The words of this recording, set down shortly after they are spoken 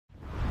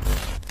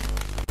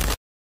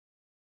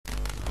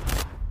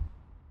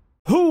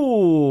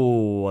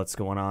What's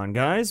going on,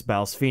 guys?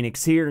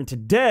 BouseFeenux here, and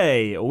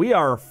today we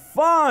are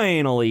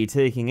finally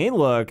taking a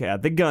look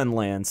at the gun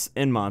lance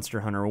in Monster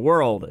Hunter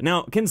World.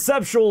 Now,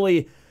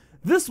 conceptually,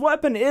 this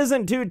weapon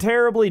isn't too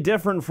terribly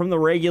different from the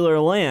regular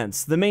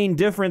lance. The main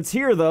difference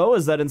here, though,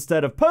 is that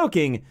instead of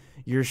poking,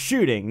 you're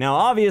shooting. Now,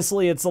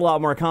 obviously, it's a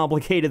lot more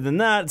complicated than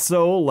that,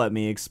 so let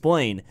me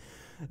explain.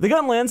 The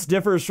gun lance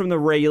differs from the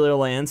regular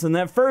lance in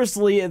that,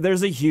 firstly,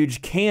 there's a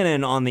huge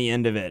cannon on the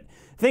end of it.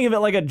 Think of it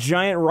like a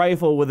giant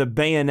rifle with a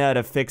bayonet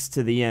affixed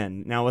to the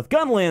end. Now with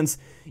gun lance,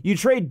 you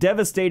trade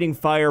devastating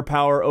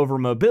firepower over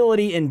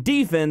mobility and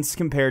defense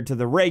compared to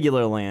the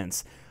regular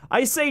lance.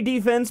 I say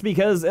defense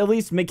because, at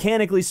least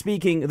mechanically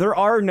speaking, there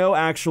are no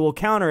actual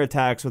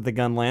counterattacks with the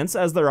gun lance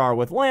as there are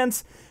with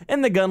lance,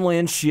 and the gun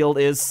lance shield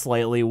is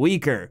slightly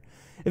weaker.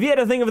 If you had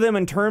to think of them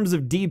in terms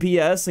of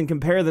DPS and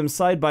compare them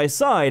side by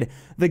side,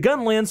 the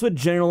gun lance would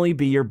generally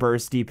be your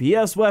burst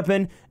DPS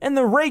weapon, and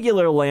the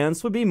regular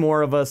lance would be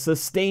more of a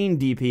sustained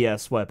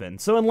DPS weapon.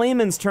 So in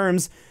layman's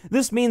terms,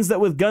 this means that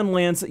with gun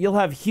lance, you'll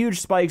have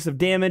huge spikes of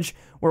damage,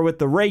 where with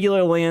the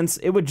regular lance,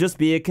 it would just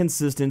be a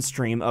consistent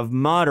stream of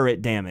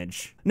moderate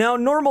damage. Now,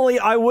 normally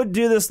I would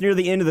do this near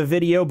the end of the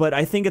video, but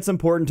I think it's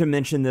important to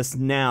mention this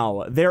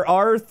now. There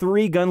are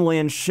 3 gun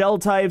lance shell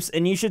types,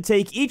 and you should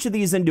take each of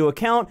these into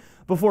account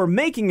before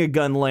making a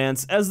gun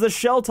lance, as the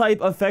shell type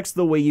affects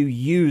the way you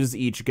use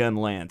each gun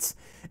lance.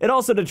 It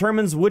also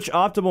determines which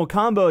optimal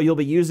combo you'll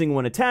be using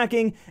when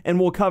attacking, and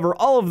we'll cover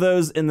all of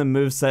those in the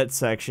moveset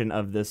section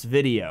of this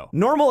video.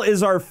 Normal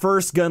is our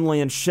first gun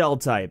lance shell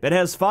type. It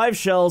has 5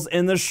 shells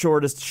and the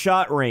shortest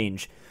shot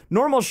range.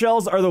 Normal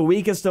shells are the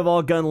weakest of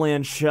all gun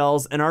lance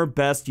shells and are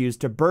best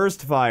used to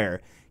burst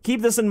fire.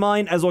 Keep this in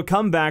mind as we'll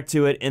come back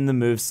to it in the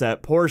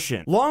moveset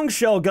portion. Long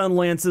shell gun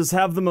lances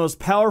have the most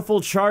powerful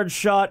charge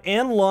shot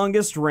and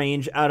longest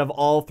range out of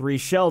all 3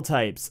 shell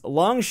types.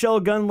 Long shell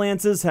gun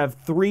lances have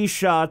 3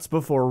 shots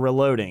before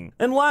reloading.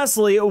 And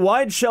lastly,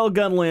 wide shell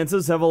gun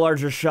lances have a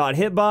larger shot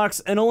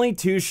hitbox and only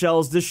 2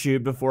 shells to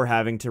shoot before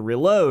having to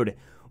reload.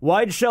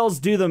 Wide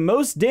shells do the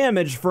most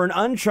damage for an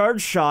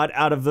uncharged shot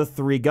out of the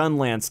 3 gun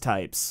lance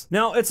types.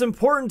 Now, it's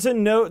important to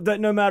note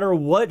that no matter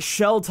what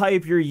shell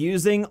type you're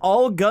using,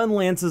 all gun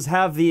lances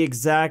have the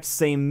exact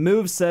same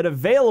moveset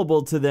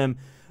available to them,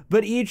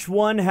 but each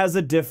one has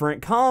a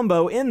different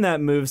combo in that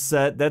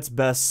moveset that's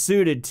best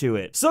suited to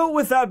it. So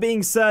with that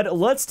being said,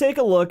 let's take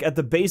a look at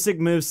the basic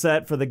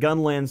moveset for the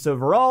gun lance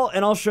overall,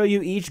 and I'll show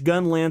you each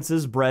gun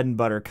lance's bread and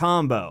butter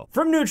combo.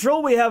 From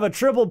neutral, we have a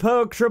triple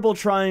poke, triple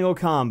triangle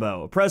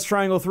combo. Press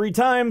triangle 3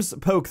 times,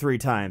 poke 3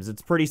 times.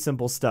 It's pretty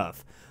simple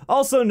stuff.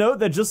 Also note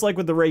that just like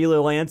with the regular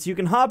lance, you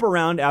can hop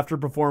around after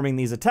performing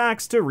these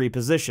attacks to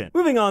reposition.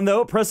 Moving on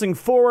though, pressing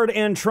forward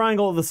and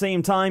triangle at the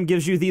same time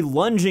gives you the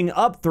lunging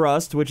up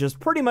thrust, which is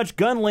pretty much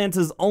gun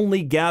lance's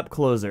only gap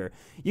closer.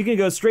 You can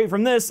go straight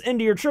from this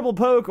into your triple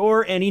poke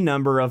or any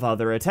number of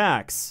other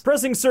attacks.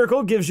 Pressing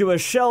circle gives you a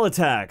shell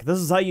attack. This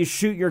is how you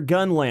shoot your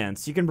gun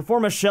lance. You can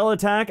perform a shell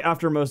attack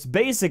after most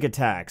basic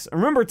attacks.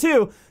 Remember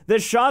too,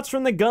 that shots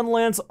from the gun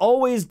lance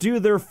always do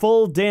their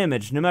full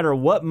damage, no matter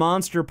what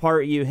monster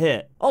part you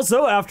hit.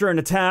 Also, after an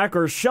attack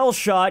or shell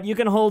shot, you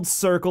can hold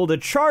circle to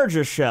charge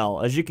a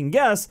shell. As you can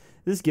guess,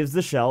 this gives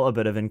the shell a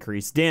bit of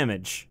increased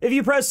damage. If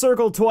you press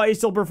circle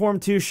twice, you'll perform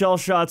 2 shell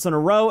shots in a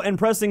row, and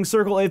pressing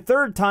circle a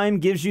 3rd time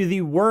gives you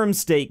the worm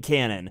stake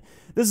cannon.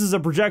 This is a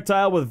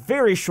projectile with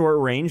very short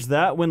range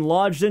that, when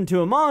lodged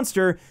into a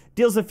monster,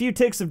 deals a few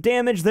ticks of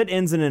damage that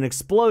ends in an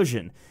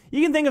explosion.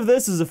 You can think of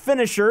this as a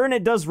finisher, and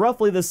it does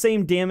roughly the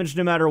same damage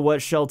no matter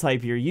what shell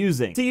type you're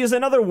using. To use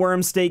another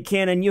worm stake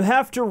cannon, you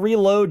have to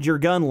reload your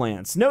gun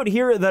lance. Note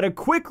here that a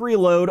quick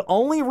reload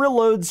only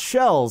reloads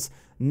shells,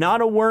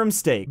 not a worm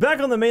stake. Back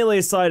on the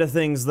melee side of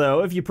things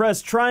though, if you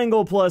press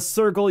triangle plus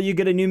circle, you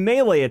get a new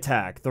melee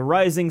attack, the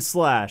rising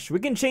slash. We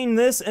can chain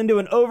this into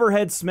an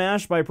overhead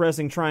smash by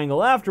pressing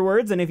triangle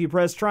afterwards, and if you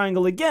press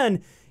triangle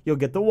again, you'll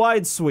get the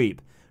wide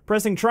sweep.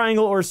 Pressing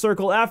triangle or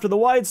circle after the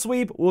wide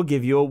sweep will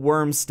give you a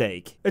worm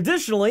stake.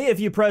 Additionally, if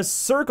you press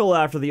circle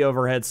after the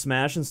overhead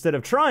smash instead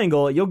of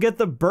triangle, you'll get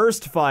the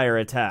burst fire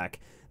attack.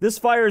 This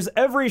fires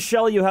every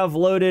shell you have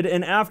loaded,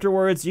 and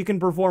afterwards you can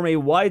perform a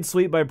wide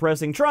sweep by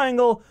pressing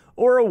triangle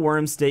or a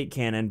worm stake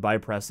cannon by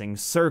pressing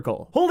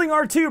circle. Holding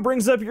R2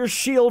 brings up your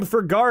shield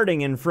for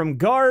guarding, and from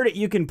guard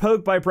you can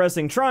poke by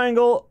pressing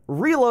triangle,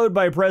 reload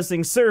by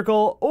pressing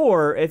circle,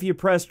 or if you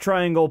press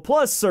triangle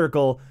plus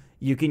circle,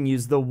 you can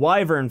use the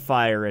wyvern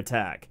fire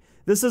attack.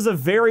 This is a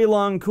very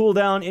long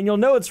cooldown, and you'll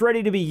know it's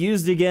ready to be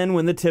used again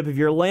when the tip of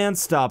your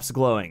lance stops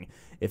glowing.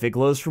 If it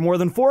glows for more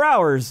than 4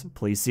 hours,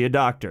 please see a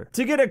doctor.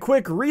 To get a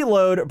quick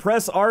reload,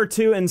 press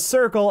R2 and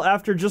circle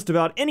after just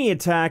about any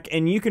attack,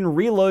 and you can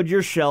reload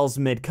your shells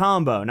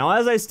mid-combo. Now,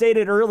 as I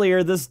stated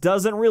earlier, this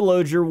doesn't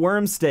reload your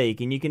worm stake,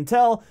 and you can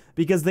tell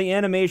because the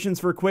animations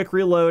for quick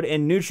reload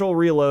and neutral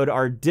reload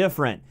are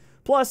different.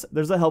 Plus,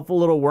 there's a helpful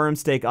little worm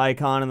stake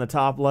icon in the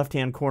top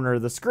left-hand corner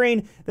of the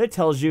screen that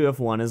tells you if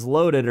one is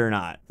loaded or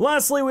not.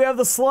 Lastly, we have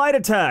the slide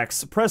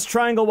attacks. Press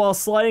triangle while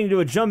sliding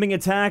to a jumping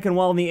attack, and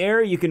while in the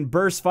air, you can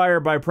burst fire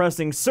by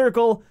pressing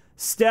circle,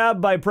 stab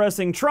by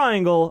pressing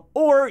triangle,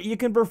 or you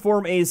can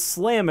perform a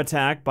slam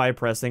attack by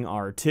pressing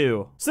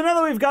R2. So now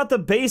that we've got the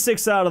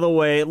basics out of the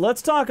way,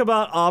 let's talk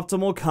about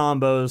optimal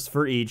combos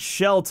for each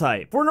shell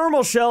type. For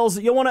normal shells,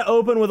 you'll want to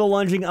open with a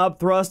lunging up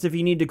thrust if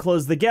you need to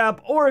close the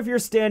gap, or if you're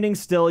standing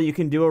still, you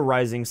can do a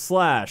rising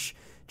slash.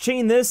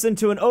 Chain this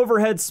into an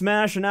overhead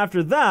smash, and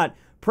after that,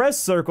 press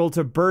circle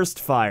to burst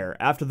fire.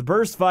 After the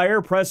burst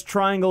fire, press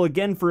triangle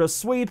again for a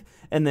sweep,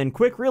 and then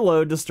quick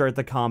reload to start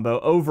the combo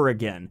over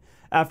again.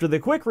 After the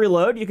quick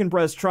reload, you can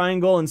press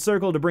triangle and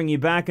circle to bring you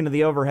back into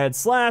the overhead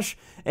slash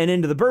and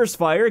into the burst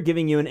fire,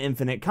 giving you an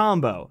infinite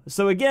combo.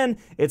 So again,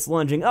 it's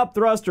lunging up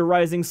thrust or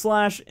rising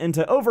slash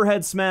into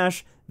overhead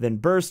smash, then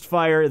burst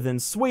fire, then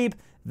sweep,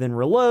 then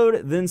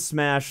reload, then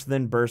smash,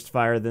 then burst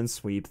fire, then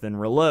sweep, then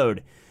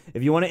reload.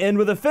 If you want to end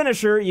with a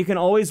finisher, you can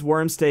always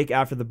worm stake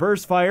after the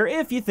burst fire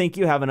if you think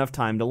you have enough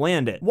time to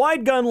land it.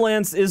 Wide gun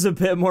lance is a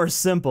bit more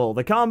simple.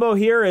 The combo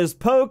here is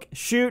poke,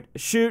 shoot,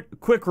 shoot,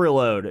 quick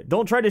reload.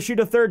 Don't try to shoot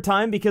a third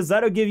time because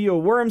that'll give you a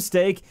worm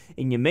stake,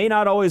 and you may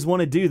not always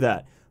want to do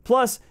that.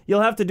 Plus,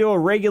 you'll have to do a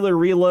regular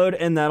reload,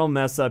 and that'll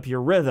mess up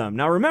your rhythm.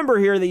 Now remember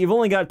here that you've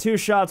only got 2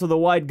 shots with a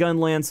wide gun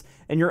lance,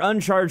 and your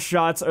uncharged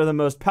shots are the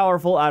most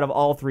powerful out of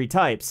all 3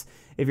 types.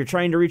 If you're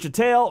trying to reach a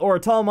tail or a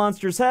tall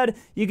monster's head,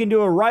 you can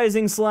do a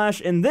rising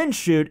slash and then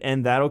shoot,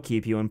 and that'll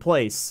keep you in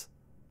place.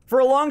 For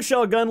a long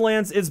shell gun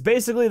lance, it's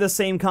basically the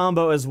same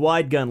combo as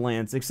wide gun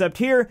lance, except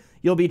here,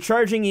 you'll be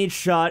charging each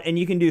shot, and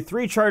you can do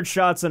 3 charged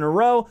shots in a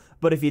row,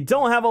 but if you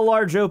don't have a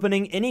large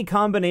opening, any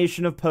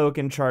combination of poke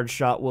and charged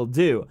shot will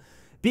do.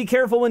 Be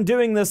careful when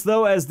doing this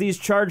though, as these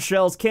charged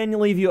shells can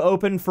leave you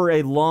open for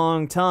a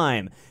long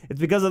time. It's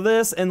because of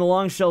this and the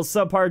long shell's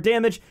subpar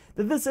damage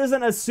that this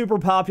isn't a super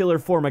popular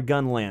form of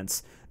gun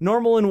lance.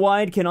 Normal and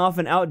wide can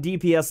often out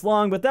DPS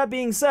long, but that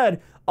being said,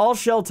 all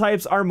shell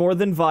types are more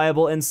than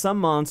viable, and some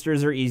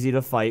monsters are easy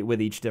to fight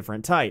with each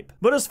different type.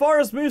 But as far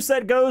as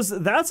moveset goes,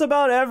 that's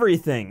about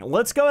everything.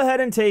 Let's go ahead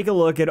and take a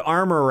look at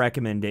armor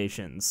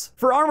recommendations.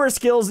 For armor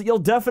skills, you'll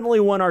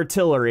definitely want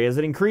artillery, as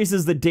it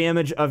increases the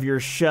damage of your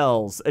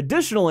shells.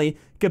 Additionally,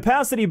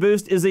 capacity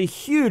boost is a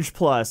huge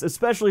plus,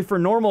 especially for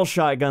normal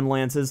shotgun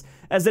lances,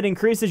 as it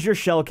increases your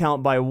shell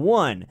count by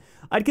 1.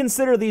 I'd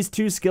consider these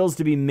 2 skills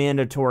to be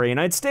mandatory, and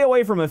I'd stay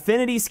away from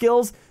affinity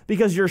skills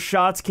because your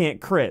shots can't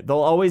crit. They'll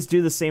always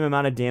do the same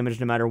amount of damage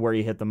no matter where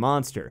you hit the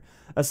monster.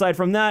 Aside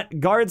from that,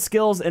 guard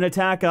skills and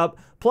attack up,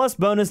 plus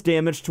bonus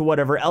damage to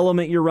whatever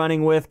element you're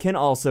running with, can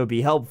also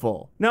be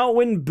helpful. Now,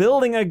 when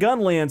building a gun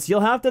lance,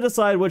 you'll have to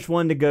decide which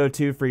one to go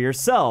to for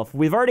yourself.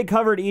 We've already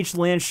covered each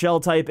lance shell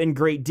type in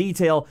great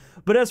detail,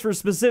 but as for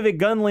specific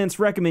gun lance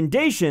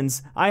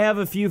recommendations, I have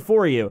a few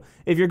for you.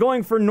 If you're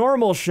going for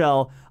normal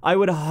shell, I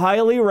would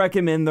highly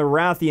recommend the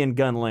Rathian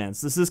gun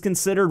lance. This is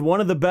considered one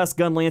of the best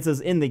gun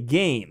lances in the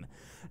game.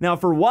 Now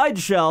for wide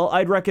shell,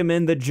 I'd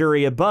recommend the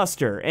Juria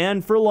Buster,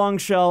 and for long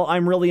shell,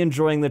 I'm really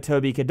enjoying the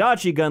Tobi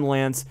Kadachi gun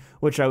lance,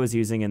 which I was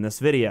using in this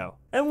video.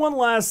 And one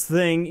last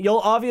thing, you'll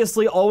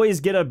obviously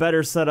always get a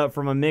better setup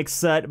from a mixed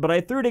set, but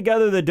I threw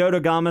together the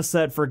Dodogama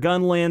set for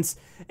gun lance,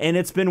 and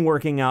it's been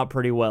working out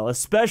pretty well,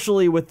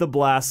 especially with the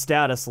Blast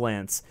Status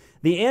Lance.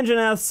 The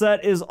Anjanath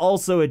set is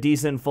also a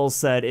decent full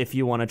set if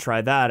you want to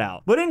try that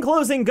out. But in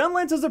closing, gun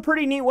lance is a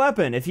pretty neat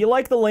weapon. If you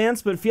like the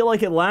lance but feel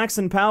like it lacks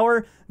in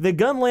power, the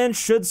gun lance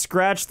should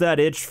scratch that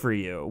itch for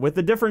you. With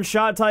the different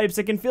shot types,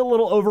 it can feel a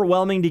little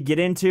overwhelming to get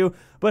into,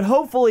 but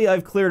hopefully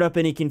I've cleared up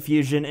any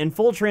confusion. In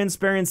full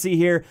transparency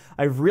here,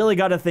 I've really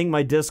got to thank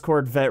my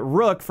Discord vet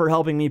Rook for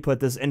helping me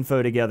put this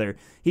info together.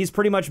 He's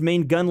pretty much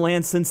mained gun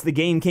lance since the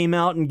game came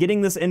out, and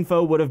getting this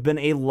info would have been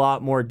a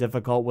lot more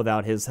difficult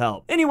without his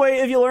help. Anyway,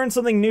 if you learned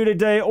something new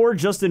today or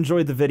just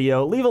enjoyed the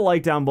video, leave a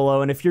like down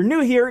below, and if you're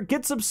new here,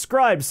 get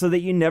subscribed so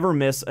that you never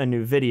miss a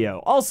new video.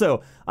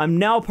 Also, I'm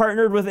now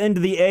partnered with Into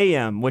the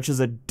AM, which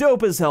is a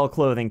dope as hell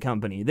clothing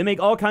company. They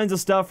make all kinds of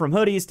stuff from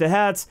hoodies to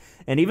hats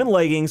and even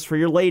leggings for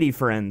your lady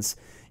friends.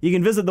 You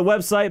can visit the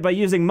website by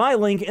using my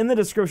link in the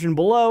description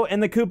below,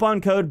 and the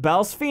coupon code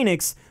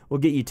BouseFeenux will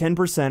get you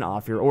 10%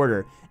 off your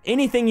order.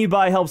 Anything you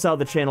buy helps out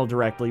the channel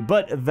directly,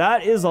 but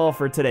that is all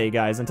for today,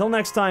 guys. Until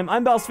next time,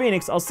 I'm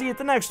BouseFeenux. I'll see you at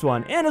the next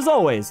one, and as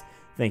always,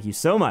 thank you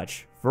so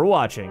much for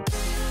watching.